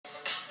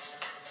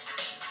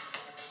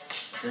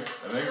Okay,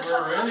 I think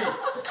we're ready.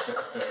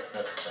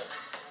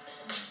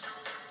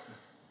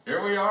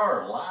 Here we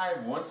are,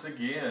 live once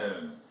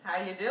again.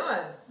 How you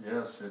doing?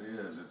 Yes, it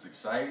is. It's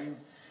exciting.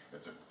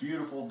 It's a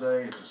beautiful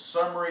day. It's a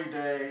summery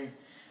day.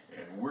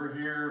 And we're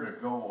here to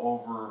go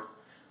over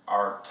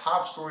our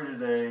top story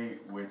today,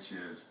 which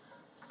is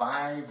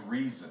 5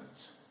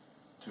 reasons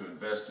to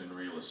invest in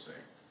real estate.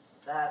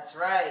 That's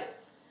right.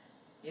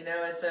 You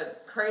know, it's a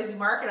crazy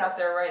market out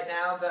there right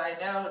now, but I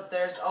know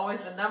there's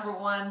always the number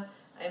one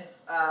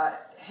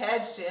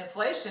hedge to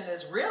inflation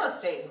is real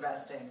estate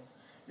investing.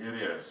 It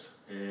is.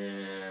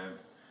 And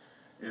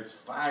it's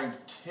 5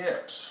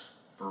 tips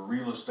for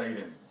real estate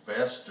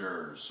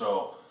investors.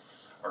 So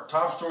our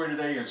top story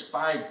today is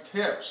 5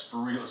 tips for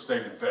real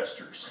estate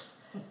investors.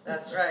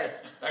 That's right.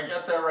 I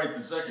got that right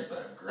the second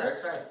time,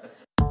 correct? That's right.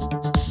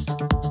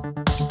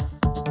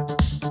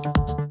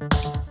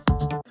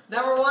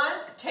 Number 1,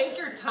 take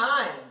your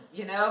time.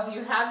 You know, if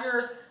you have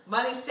your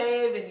money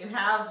saved and you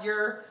have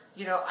your,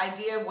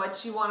 idea of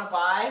what you want to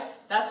buy,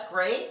 that's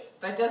great,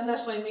 but it doesn't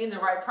necessarily mean the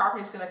right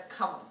property is going to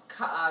come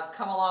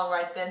along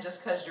right then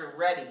just because you're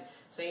ready.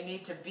 So you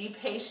need to be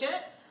patient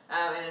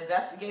and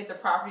investigate the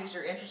properties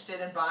you're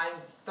interested in buying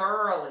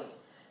thoroughly.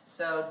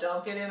 So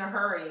don't get in a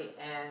hurry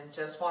and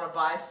just want to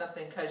buy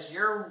something because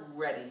you're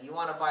ready. You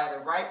want to buy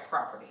the right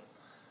property.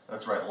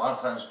 That's right. A lot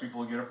of times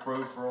people get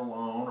approved for a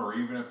loan, or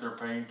even if they're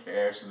paying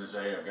cash and they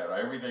say, I've got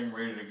everything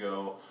ready to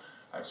go,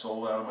 I've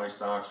sold out of my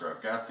stocks, or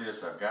I've got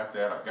this, I've got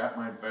that, I've got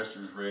my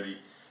investors ready,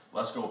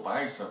 let's go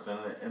buy something,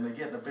 and they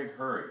get in a big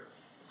hurry.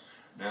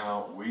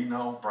 Now, we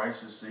know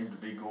prices seem to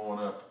be going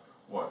up,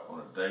 what, on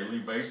a daily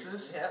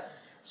basis? Yep.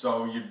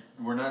 So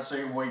we're not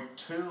saying wait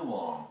too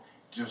long,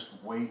 just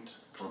wait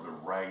for the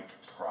right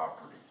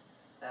property.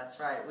 That's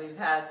right. We've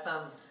had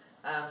some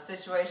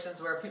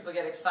situations where people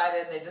get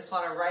excited and they just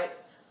want to write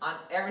on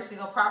every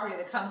single property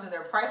that comes in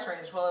their price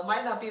range. Well, it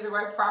might not be the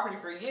right property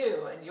for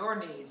you and your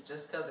needs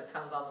just because it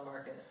comes on the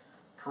market.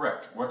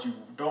 Correct. What you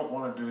don't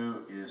want to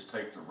do is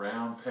take the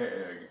round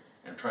peg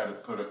and try to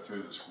put it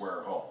through the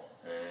square hole.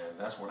 And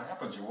that's what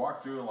happens. You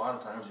walk through, a lot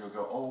of times you'll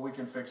go, oh, we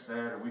can fix that,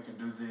 or we can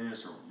do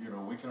this, or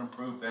we can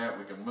improve that,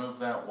 we can move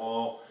that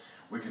wall,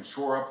 we can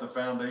shore up the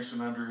foundation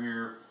under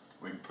here,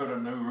 we can put a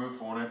new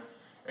roof on it.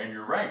 And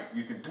you're right,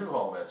 you can do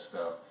all that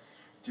stuff.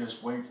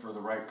 Just wait for the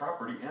right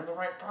property, and the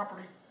right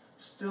property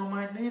still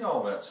might need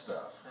all that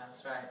stuff.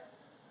 That's right.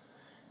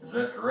 Is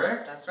that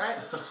correct? That's right.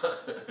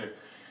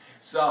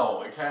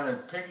 So it kind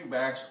of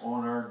piggybacks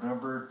on our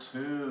number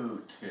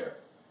 2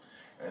 tip,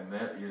 and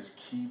that is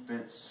keep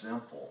it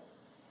simple.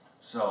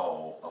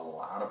 So a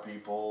lot of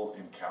people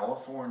in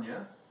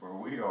California, where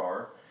we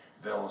are,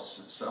 they'll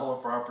sell a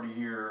property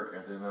here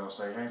and then they'll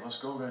say, hey, let's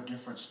go to a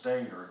different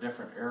state or a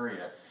different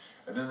area.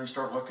 And then they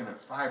start looking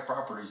at 5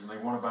 properties and they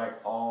want to buy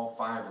all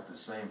 5 at the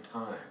same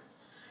time.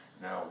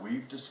 Now,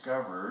 we've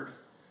discovered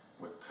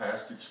with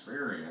past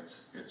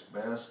experience, it's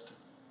best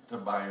to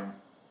buy them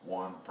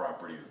 1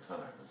 property at a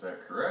time. Is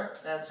that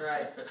correct? That's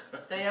right.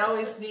 They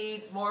always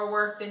need more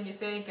work than you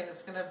think, and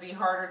it's going to be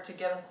harder to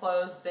get them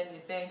closed than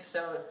you think.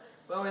 So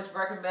we always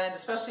recommend,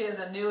 especially as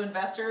a new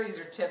investor, these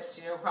are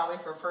tips, probably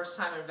for a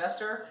first-time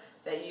investor,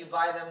 that you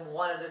buy them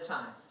 1 at a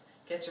time.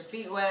 Get your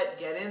feet wet,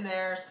 get in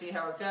there, see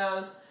how it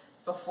goes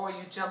before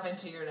you jump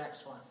into your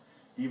next one.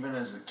 Even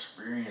as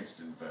experienced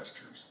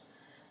investors,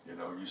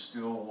 you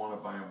still want to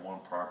buy them 1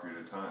 property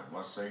at a time.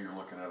 Let's say you're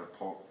looking at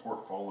a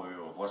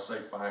portfolio of, let's say,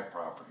 5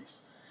 properties.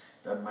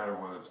 Doesn't matter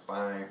whether it's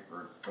 5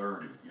 or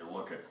 30. You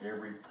look at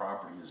every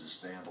property as a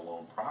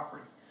standalone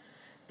property.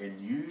 And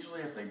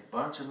usually if they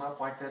bunch them up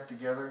like that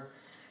together,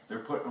 they're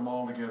putting them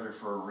all together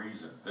for a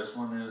reason. This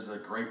one is a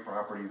great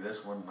property,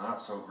 this one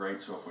not so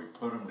great, so if we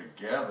put them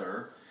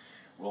together,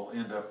 we'll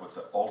end up with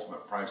the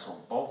ultimate price on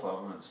both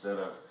of them instead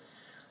of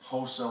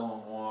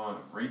wholesale on one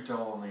and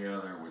retail on the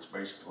other, which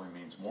basically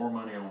means more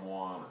money on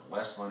one and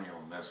less money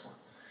on this one.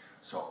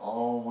 So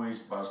always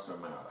bust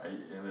them out.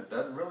 And it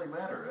doesn't really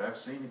matter. I've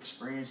seen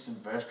experienced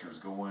investors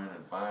go in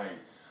and buy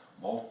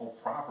multiple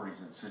properties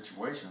in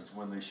situations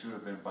when they should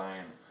have been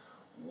buying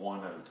 1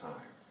 at a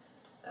time.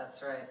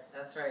 That's right.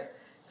 That's right.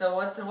 So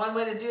what's one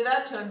way to do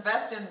that? To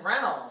invest in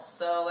rentals.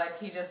 So like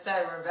he just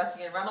said, we're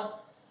investing in rental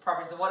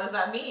properties. So what does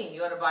that mean?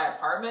 You want to buy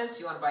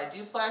apartments, you want to buy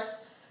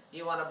duplex,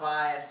 you want to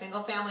buy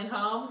single family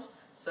homes.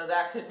 So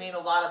that could mean a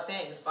lot of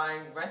things,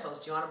 buying rentals.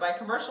 Do you want to buy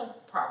commercial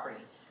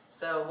property?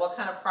 So what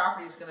kind of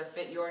property is going to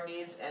fit your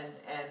needs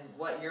and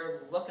what you're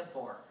looking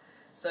for?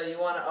 So you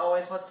want to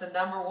always, what's the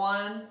number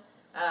 1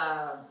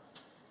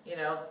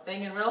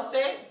 thing in real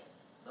estate?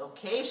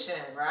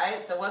 Location,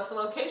 right? So what's the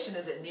location?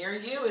 Is it near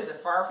you? Is it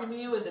far from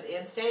you? Is it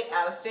in-state,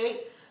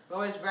 out-of-state? We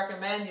always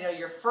recommend,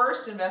 your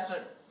first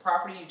investment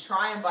property, you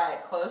try and buy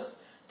it close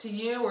to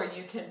you where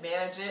you can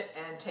manage it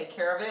and take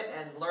care of it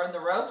and learn the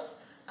ropes.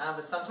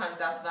 But sometimes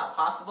that's not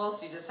possible,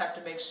 so you just have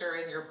to make sure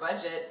in your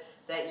budget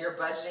that you're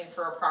budgeting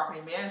for a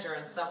property manager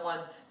and someone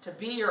to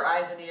be your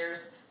eyes and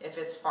ears if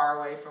it's far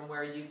away from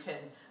where you can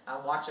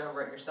watch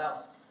over it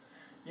yourself.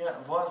 Yeah,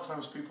 a lot of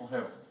times people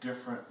have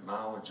different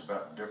knowledge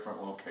about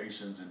different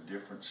locations in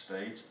different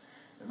states,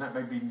 And that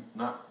may be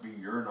not be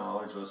your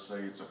knowledge. Let's say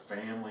it's a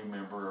family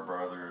member, a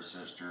brother, a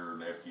sister,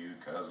 nephew,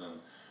 cousin,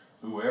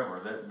 whoever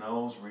that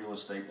knows real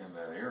estate in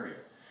that area.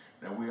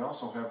 Now we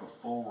also have a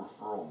full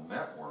referral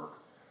network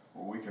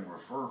where we can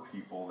refer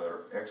people that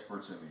are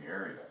experts in the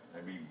area.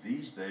 I mean,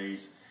 these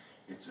days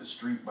it's a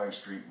street by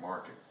street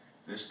market.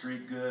 This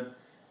street good,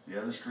 the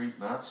other street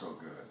not so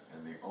good.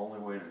 And the only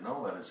way to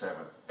know that is have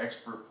an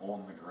expert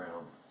on the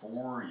ground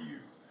for you.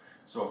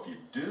 So if you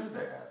do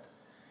that,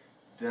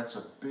 that's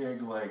a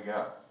big leg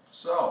up.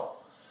 So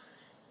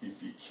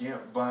if you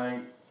can't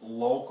buy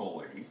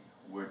locally,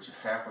 which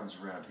happens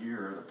around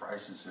here, the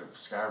prices have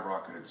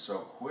skyrocketed so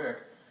quick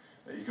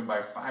that you can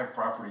buy 5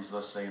 properties,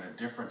 let's say in a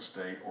different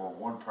state, or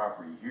 1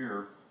 property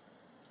here.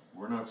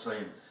 We're not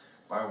saying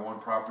buy 1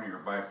 property or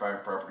buy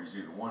 5 properties,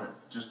 either one.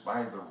 Just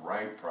buy the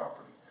right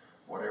property,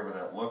 whatever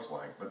that looks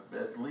like. But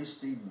at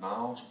least be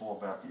knowledgeable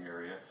about the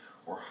area,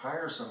 or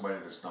hire somebody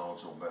that's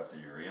knowledgeable about the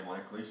area. And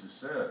like Lisa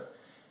said,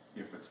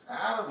 if it's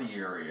out of the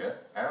area,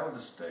 out of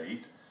the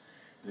state,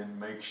 then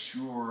make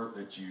sure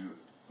that you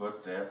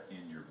put that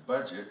in your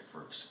budget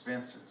for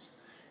expenses.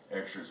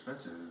 Extra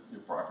expenses.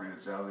 Your property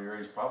that's out of the area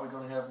is probably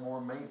going to have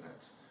more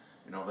maintenance.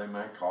 You know, they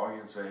might call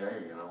you and say,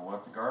 hey, you know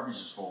what, the garbage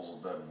disposal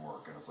doesn't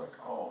work. And it's like,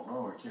 oh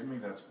no, are you kidding me?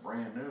 That's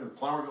brand new. The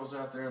plumber goes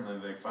out there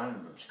and they find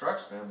an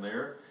obstruction in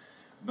there.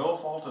 No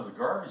fault of the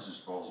garbage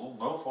disposal,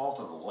 no fault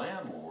of the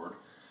landlord,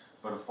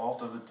 but a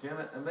fault of the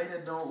tenant, and they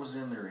didn't know it was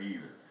in there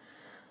either.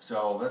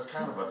 So that's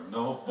kind of a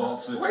no-fault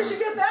situation. Where'd you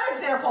get that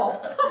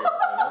example?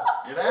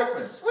 It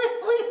happens.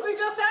 We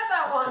just had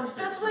that one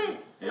this week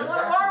in one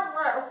of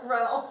our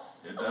rentals.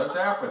 It does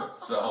happen.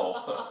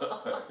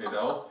 So, you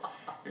know,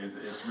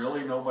 it's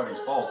really nobody's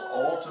fault.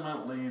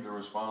 Ultimately, the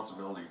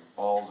responsibility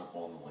falls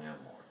upon the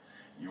landlord.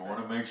 You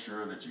want to make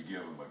sure that you give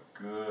them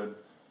a good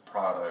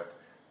product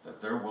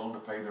that they're willing to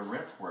pay their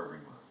rent for every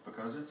month,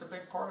 because it's a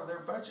big part of their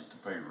budget to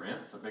pay rent.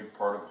 It's a big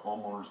part of a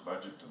homeowner's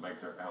budget to make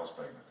their house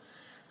payment.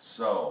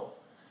 So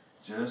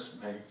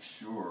just make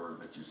sure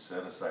that you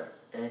set aside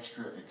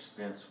extra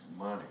expense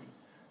money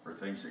for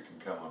things that can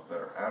come up that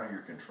are out of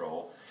your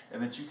control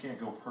and that you can't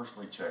go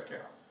personally check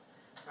out.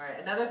 All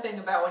right, another thing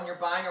about when you're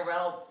buying a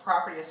rental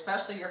property,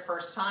 especially your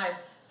first time,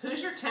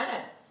 who's your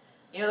tenant?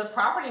 You know, the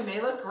property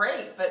may look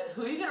great, but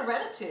who are you going to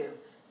rent it to?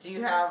 Do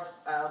you have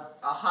a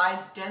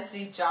high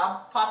density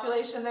job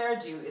population there?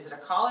 Is it a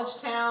college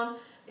town?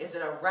 Is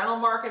it a rental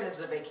market? Is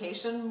it a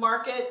vacation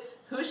market?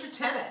 Who's your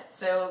tenant?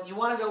 So you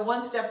want to go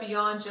one step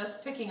beyond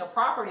just picking a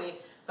property,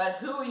 but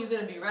who are you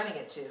going to be renting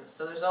it to?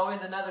 So there's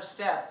always another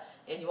step,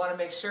 and you want to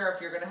make sure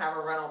if you're going to have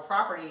a rental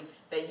property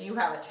that you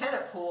have a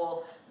tenant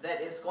pool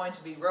that is going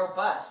to be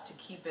robust to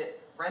keep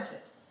it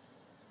rented.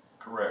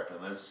 Correct,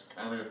 and this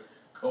kind of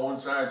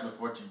coincides with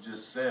what you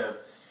just said.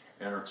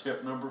 And our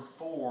tip number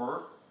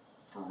 4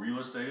 for real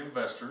estate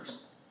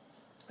investors,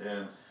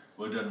 and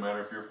well, it doesn't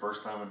matter if you're a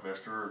first-time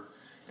investor or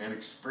an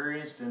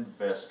experienced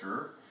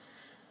investor,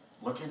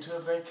 look into a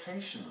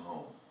vacation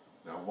home.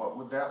 Now, what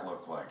would that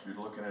look like? You're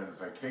looking at a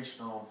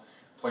vacation home,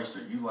 place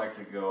that you like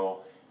to go,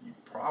 you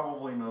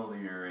probably know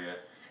the area,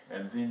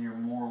 and then you're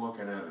more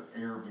looking at an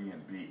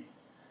Airbnb.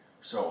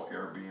 So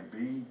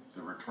Airbnb,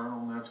 the return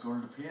on that's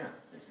going to depend.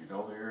 If you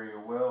know the area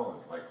well,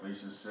 and like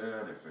Lisa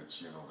said, if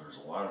it's, you know, there's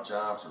a lot of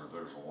jobs or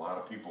there's a lot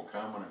of people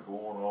coming and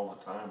going all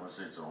the time, let's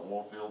say it's an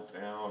oil field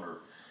town or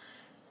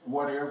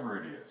whatever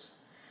it is,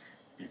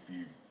 if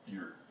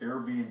your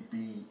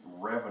Airbnb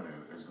revenue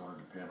is going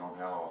to depend on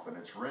how often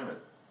it's rented.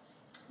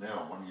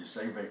 Now, when you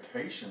say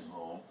vacation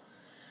home,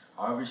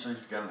 obviously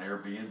if you've got an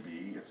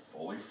Airbnb, it's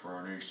fully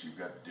furnished, you've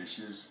got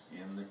dishes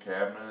in the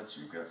cabinets,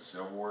 you've got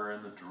silverware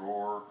in the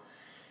drawer.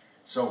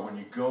 So when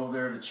you go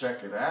there to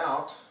check it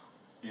out,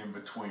 in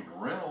between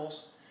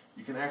rentals,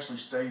 you can actually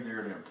stay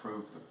there to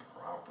improve the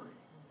property.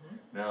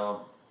 Mm-hmm.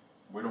 Now,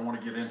 we don't want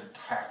to get into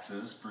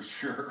taxes for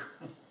sure.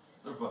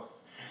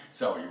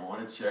 So you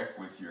want to check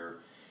with your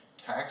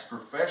tax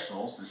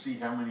professionals to see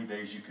how many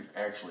days you could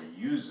actually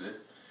use it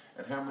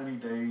and how many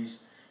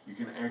days you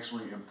can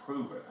actually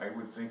improve it. I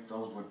would think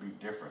those would be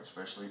different,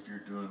 especially if you're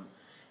doing,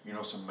 you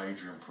know, some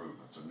major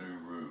improvements, a new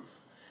roof,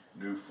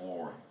 new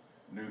flooring,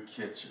 new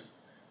kitchen.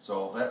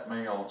 So that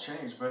may all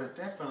change, but it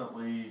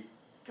definitely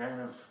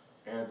kind of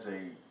adds a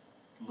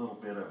little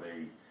bit of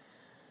a,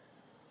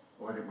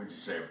 what would you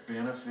say, a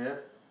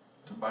benefit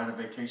to buying a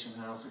vacation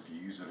house. If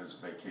you use it as a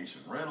vacation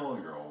rental,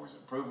 you're always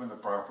improving the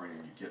property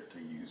and you get to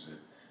use it,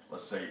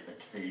 let's say,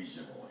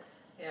 occasionally.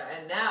 Yeah,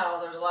 and now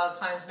there's a lot of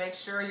times, make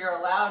sure you're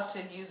allowed to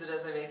use it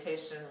as a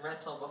vacation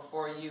rental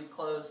before you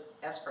close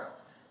escrow.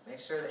 Make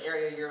sure the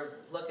area you're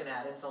looking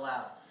at, it's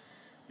allowed.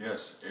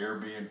 Yes,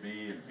 Airbnb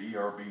and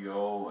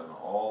VRBO and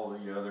all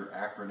the other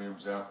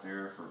acronyms out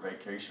there for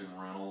vacation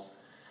rentals.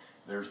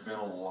 There's been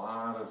a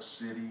lot of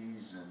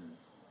cities and,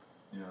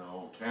 you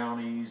know,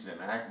 counties,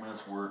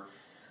 enactments where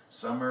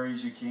some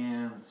areas you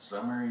can,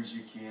 some areas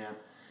you can't.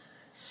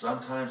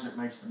 Sometimes it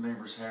makes the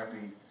neighbors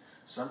happy,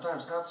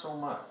 sometimes not so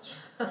much.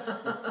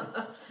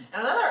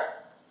 Another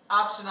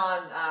option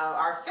on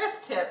our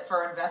 5th tip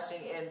for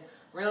investing in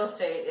real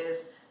estate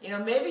is, you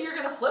know, maybe you're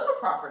going to flip a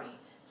property.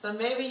 So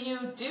maybe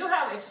you do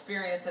have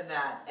experience in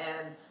that,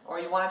 or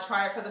you want to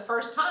try it for the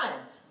first time.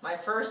 My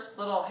first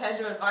little hedge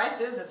of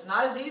advice is it's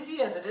not as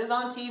easy as it is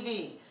on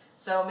TV.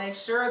 So make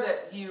sure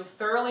that you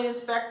thoroughly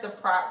inspect the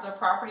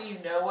property, you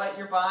know what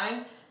you're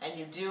buying, and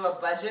you do a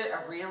budget,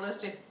 a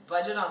realistic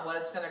budget on what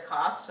it's going to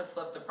cost to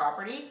flip the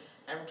property.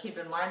 And keep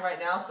in mind right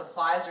now,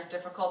 supplies are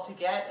difficult to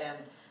get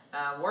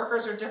and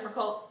workers are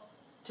difficult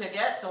to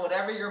get. So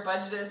whatever your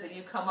budget is that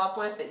you come up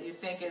with that you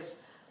think is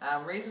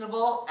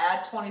reasonable,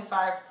 add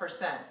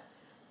 25%,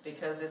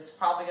 because it's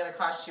probably going to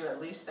cost you at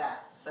least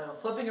that. So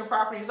flipping a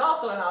property is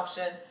also an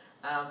option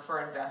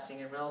for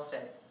investing in real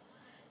estate.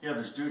 Yeah,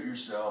 there's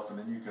do-it-yourself, and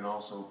then you can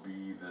also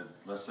be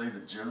let's say the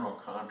general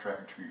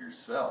contractor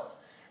yourself,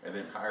 and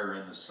then hire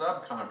in the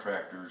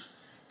subcontractors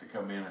to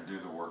come in and do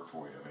the work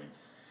for you. I mean,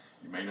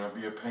 you may not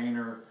be a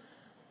painter,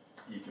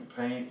 you can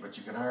paint, but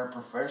you can hire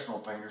professional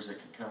painters that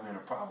can come in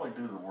and probably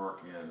do the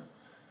work in,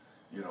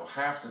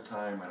 half the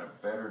time and a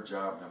better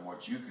job than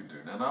what you could do.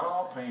 Now, not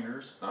all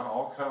painters, not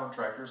all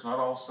contractors, not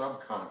all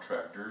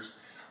subcontractors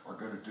are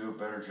going to do a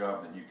better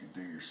job than you could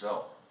do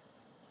yourself.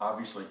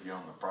 Obviously, if you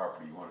own the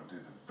property, you want to do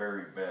the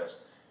very best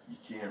you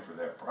can for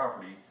that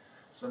property.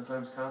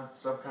 Sometimes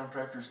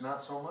subcontractors,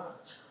 not so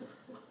much.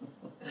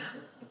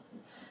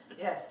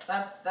 Yes,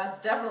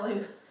 that's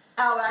definitely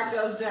how that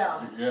goes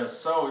down. Yes,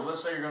 so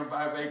let's say you're going to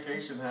buy a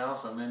vacation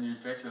house and then you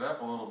fix it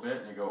up a little bit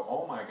and you go,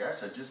 oh my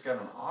gosh, I just got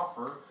an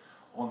offer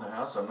on the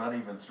house. I'm not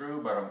even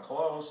through, but I'm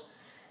close.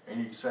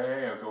 And you say,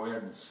 hey, I'll go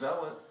ahead and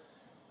sell it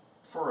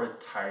for a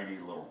tidy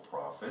little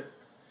profit.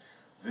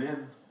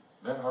 Then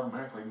that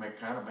automatically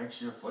kind of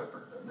makes you a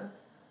flipper, doesn't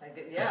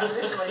it? Yeah,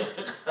 officially.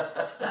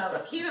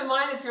 Keep in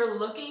mind, if you're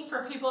looking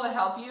for people to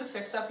help you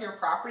fix up your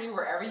property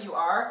wherever you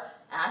are,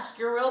 ask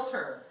your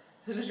realtor.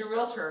 Who's your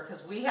realtor?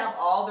 Because we have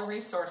all the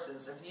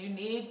resources. If you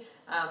need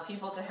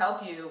people to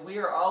help you, we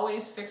are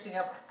always fixing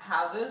up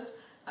houses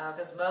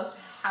because most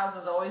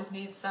houses always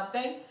need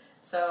something.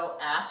 So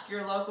ask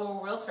your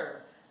local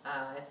realtor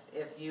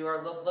if you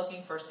are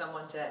looking for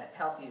someone to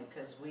help you,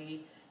 because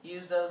we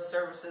use those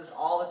services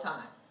all the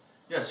time.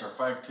 Yes, our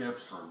 5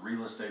 tips for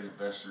real estate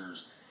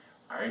investors.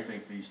 I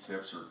think these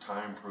tips are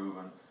time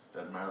proven.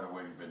 Doesn't matter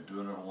whether you've been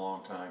doing it a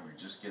long time, you're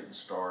just getting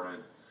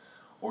started,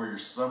 or you're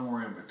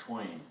somewhere in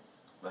between.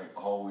 They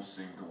always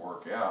seem to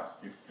work out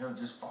if you kind of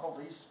just follow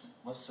these,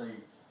 let's say,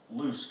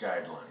 loose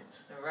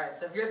guidelines. All right.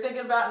 So if you're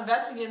thinking about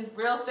investing in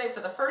real estate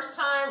for the first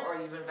time,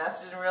 or you've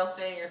invested in real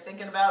estate and you're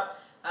thinking about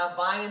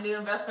buying a new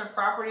investment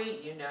property,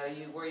 you know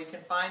where you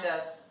can find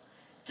us.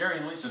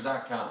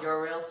 GaryandLisa.com.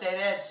 Your Real Estate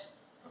Edge.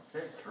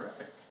 Okay,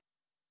 terrific.